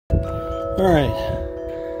Alright,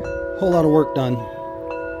 whole lot of work done.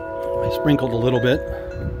 I sprinkled a little bit,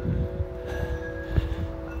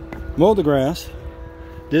 mowed the grass,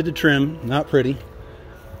 did the trim, not pretty.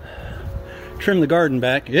 Trimmed the garden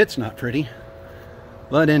back, it's not pretty.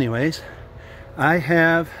 But anyways, I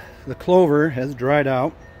have, the clover has dried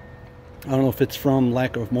out. I don't know if it's from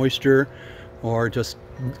lack of moisture or just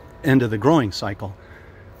end of the growing cycle.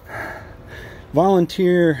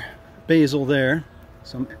 Volunteer basil there,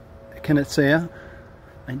 some echinacea.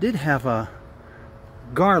 I did have a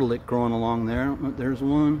garlic growing along there. There's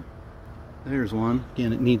one. There's one.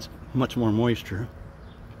 Again, it needs much more moisture.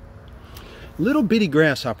 Little bitty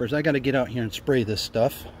grasshoppers. I got to get out here and spray this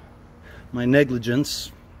stuff. My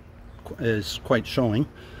negligence is quite showing.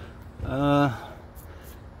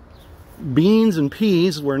 Beans and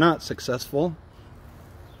peas were not successful.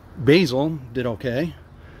 Basil did okay.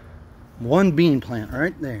 One bean plant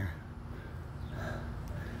right there.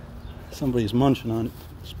 Somebody's munching on it.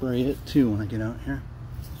 Spray it too when I get out here.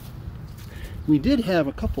 We did have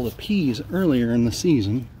a couple of peas earlier in the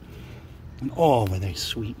season, and oh, were they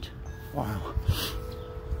sweet. Wow.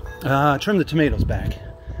 Trim the tomatoes back.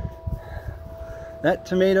 That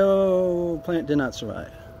tomato plant did not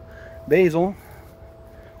survive. Basil.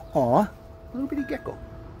 Aw, little bitty gecko.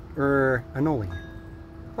 Anole.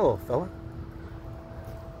 Hello, fella.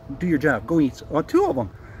 Do your job. Go eat. Oh, two of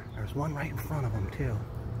them. There's one right in front of them, too.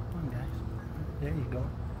 Come on, guys. There you go.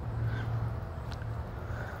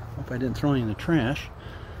 Hope I didn't throw any in the trash.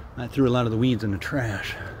 I threw a lot of the weeds in the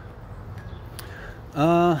trash.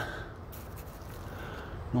 Don't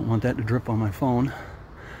want that to drip on my phone.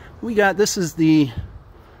 We got, this is the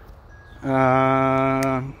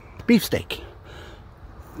beefsteak.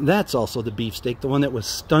 That's also the beefsteak, the one that was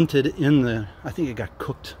stunted in the, I think it got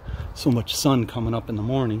cooked. So much sun coming up in the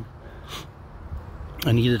morning.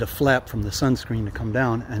 I needed a flap from the sunscreen to come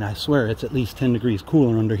down, and I swear it's at least 10 degrees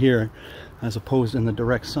cooler under here as opposed in the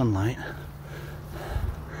direct sunlight.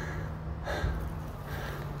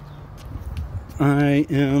 I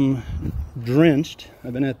am drenched.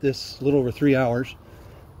 I've been at this a little over 3 hours.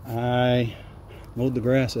 I mowed the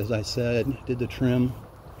grass, as I said, did the trim.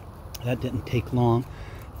 That didn't take long.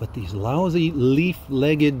 But these lousy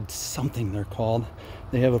leaf-legged something they're called,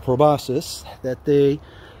 they have a proboscis that they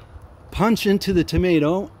punch into the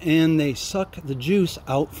tomato and they suck the juice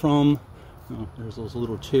out from, oh, there's those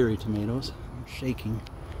little cherry tomatoes. I'm shaking.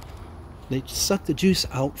 They suck the juice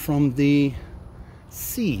out from the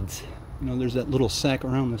seeds. You know, there's that little sac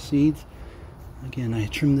around the seeds. Again, I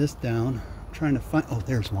trimmed this down. I'm trying to find, oh,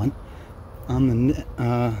 there's one on the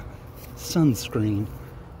sunscreen.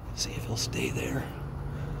 Let's see if he'll stay there.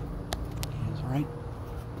 He's right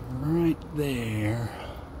there.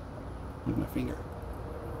 Look at my finger.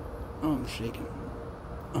 Oh, I'm shaking.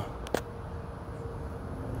 Oh.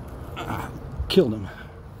 Killed him.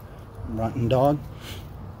 Rotten dog.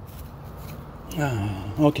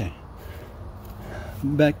 Okay.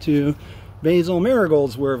 Back to basil.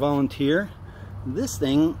 Marigolds were a volunteer. This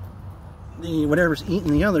thing, whatever's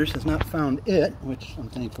eating the others, has not found it, which I'm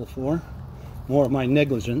thankful for. More of my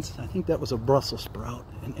negligence. I think that was a Brussels sprout,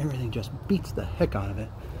 and everything just beats the heck out of it.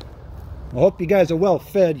 I hope you guys are well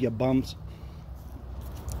fed, you bums.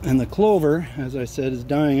 And the clover, as I said, is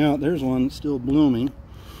dying out. There's one still blooming.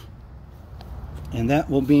 And that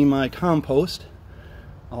will be my compost.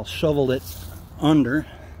 I'll shovel it under.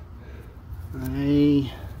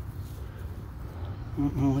 I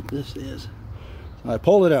don't know what this is. So I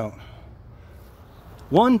pulled it out.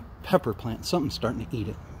 One pepper plant. Something's starting to eat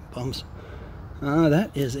it. Bums.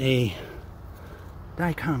 That is a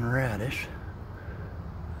daikon radish.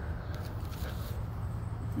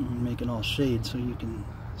 Make it all shade so you can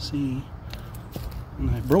see. And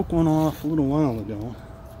I broke one off a little while ago.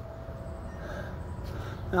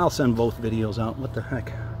 I'll send both videos out. What the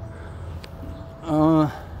heck?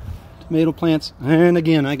 Tomato plants. And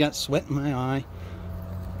again, I got sweat in my eye.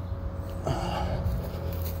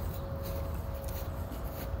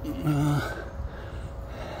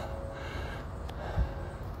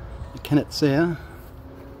 Echinacea.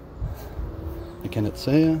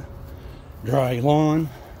 Dry lawn.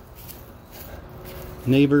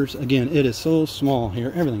 Neighbors. Again, it is so small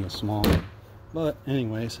here. Everything is small. But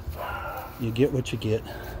anyways, you get what you get.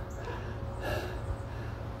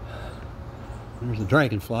 There's a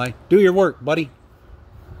dragonfly. Do your work, buddy.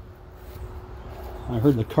 I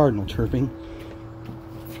heard the cardinal chirping.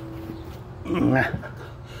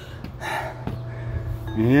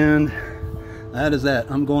 And that is that.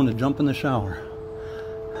 I'm going to jump in the shower.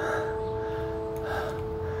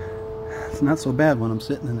 It's not so bad when I'm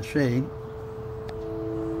sitting in the shade.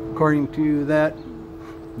 According to that,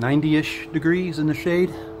 90-ish degrees in the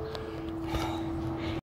shade.